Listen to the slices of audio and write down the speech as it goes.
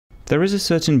There is a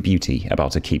certain beauty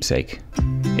about a keepsake.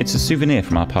 It's a souvenir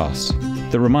from our past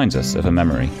that reminds us of a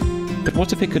memory. But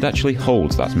what if it could actually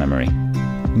hold that memory?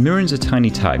 Myrins are tiny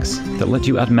tags that let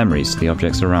you add memories to the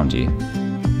objects around you.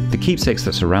 The keepsakes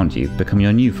that surround you become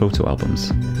your new photo albums.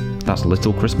 That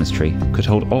little Christmas tree could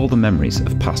hold all the memories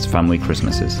of past family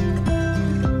Christmases.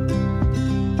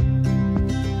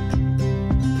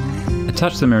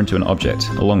 Attach the Myrin to an object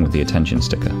along with the attention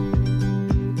sticker.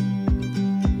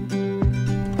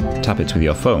 Tap it with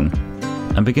your phone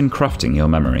and begin crafting your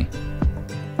memory.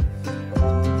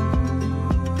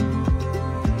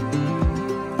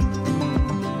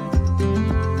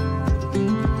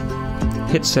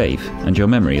 Hit save and your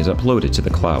memory is uploaded to the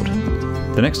cloud.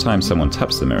 The next time someone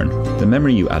taps the Myrin, the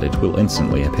memory you added will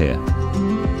instantly appear.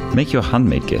 Make your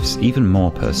handmade gifts even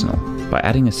more personal by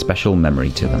adding a special memory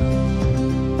to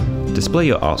them. Display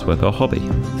your artwork or hobby.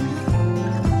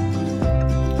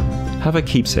 Have a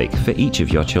keepsake for each of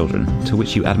your children to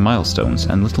which you add milestones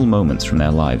and little moments from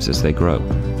their lives as they grow.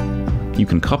 You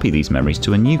can copy these memories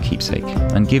to a new keepsake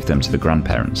and give them to the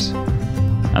grandparents.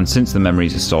 And since the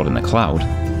memories are stored in the cloud,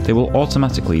 they will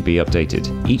automatically be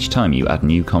updated each time you add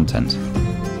new content.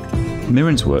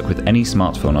 Myrins work with any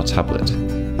smartphone or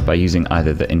tablet by using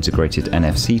either the integrated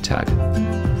NFC tag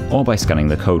or by scanning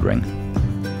the code ring.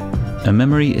 A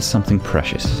memory is something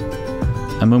precious,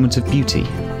 a moment of beauty,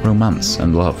 romance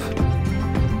and love.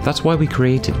 That's why we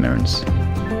created Myrins,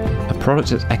 a product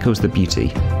that echoes the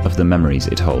beauty of the memories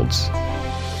it holds.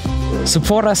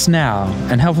 Support us now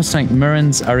and help us make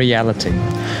Myrins a reality.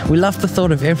 We love the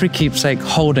thought of every keepsake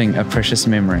holding a precious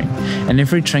memory, and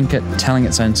every trinket telling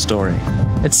its own story.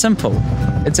 It's simple,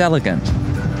 it's elegant,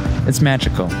 it's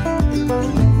magical.